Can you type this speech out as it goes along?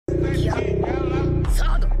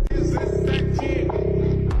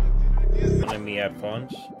add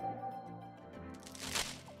funds.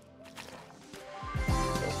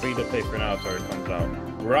 So free to play for now until it comes out.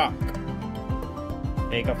 Rock.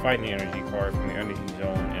 Take a fighting energy card from your energy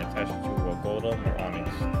zone and attach it to a golem or onyx.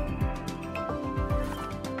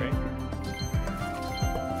 Okay.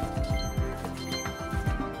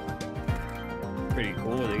 Pretty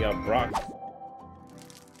cool. They got Brock.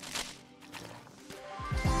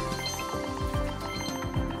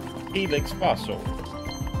 Helix Fossil.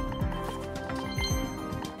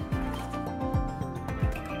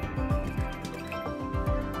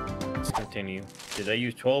 Let's continue. Did I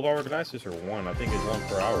use 12-hour glasses or 1? I think it's 1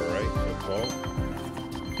 per hour, right? So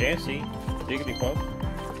 12. Fancy. Diggity Puff.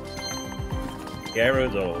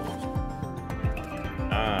 Gyarados.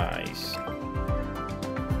 Nice.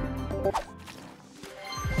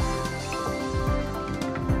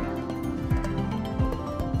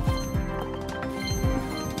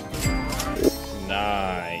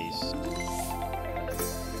 Nice.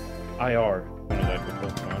 IR. One of that good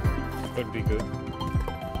Pokemon. Could be good.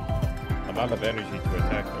 A lot of energy to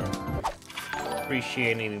attack though.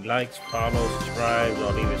 Appreciate any likes, follows, subscribes.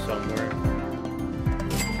 I'll leave it somewhere.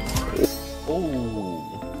 Ooh.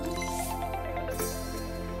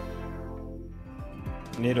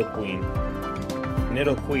 Nidoqueen.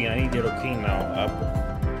 Nidoqueen. I need Nidoqueen now.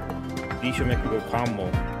 These should make a good combo.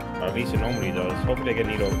 Or at least it normally does. Hopefully I get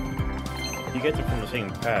Nido. You get it from the same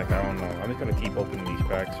pack. I don't know. I'm just gonna keep opening these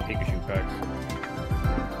packs. Pikachu packs.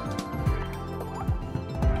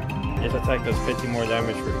 This attack does 50 more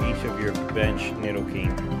damage for each of your bench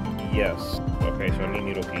Nidoking. Yes. Okay, so I need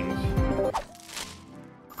Nidokeens.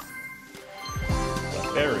 The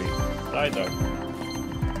fairy. Psyduck.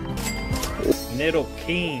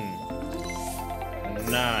 Nidoking.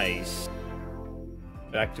 Nice.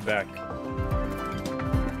 Back to back.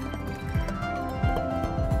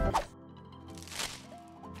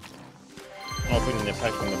 Opening the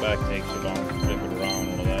pack from the back takes so long to flip it around,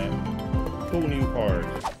 all of that. 2 new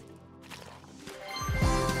cards.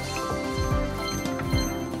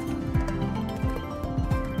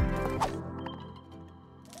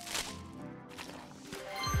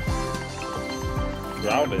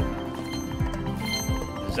 Grounded.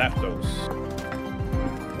 Zapdos.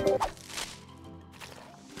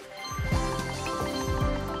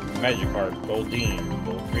 Magikarp, Goldeen,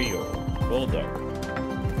 Goldtrio, Golduck.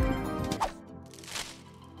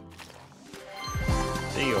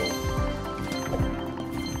 Theo.